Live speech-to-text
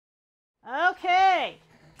Okay.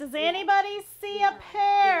 Does anybody see a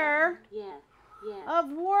pair of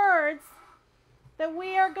words that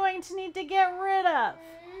we are going to need to get rid of?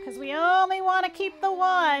 Because we only want to keep the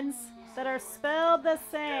ones that are spelled the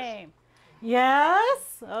same.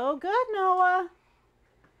 Yes? Oh, good, Noah.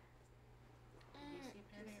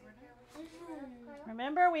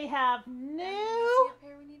 Remember, we have new,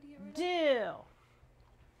 do.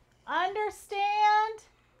 Understand,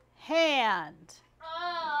 hand.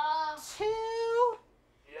 To,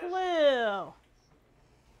 glue.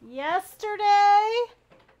 Yesterday,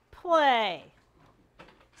 play.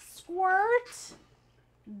 Squirt,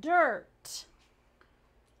 dirt.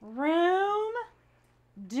 Room,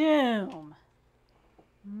 doom.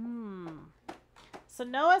 So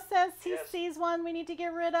Noah says he sees one we need to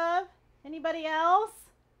get rid of. Anybody else?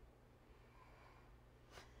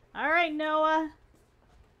 All right, Noah.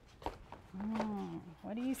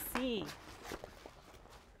 What do you see?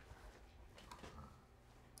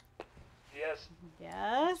 Yes.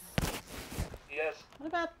 Yes. Yes. What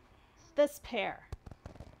about this pair?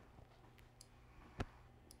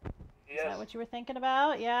 Yes. Is that what you were thinking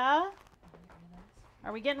about? Yeah?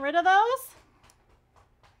 Are we getting rid of those?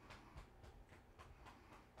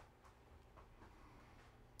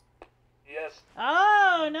 Yes.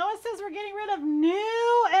 Oh, Noah says we're getting rid of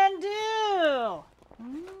new and do.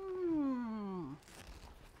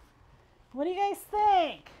 What do you guys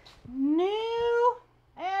think? New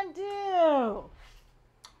and do.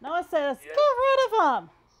 Noah says, get rid of them.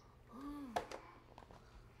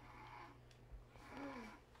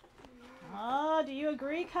 Oh, do you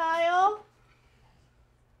agree, Kyle?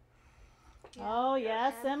 Oh,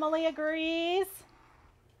 yes, Emily agrees.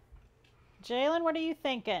 Jalen, what are you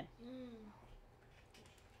thinking?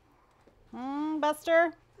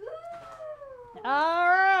 Buster? All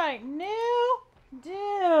right, new,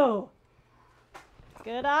 do.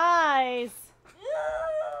 Good eyes.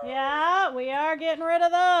 Yeah, we are getting rid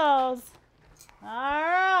of those. All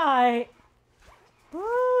right.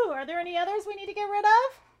 Woo, are there any others we need to get rid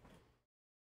of?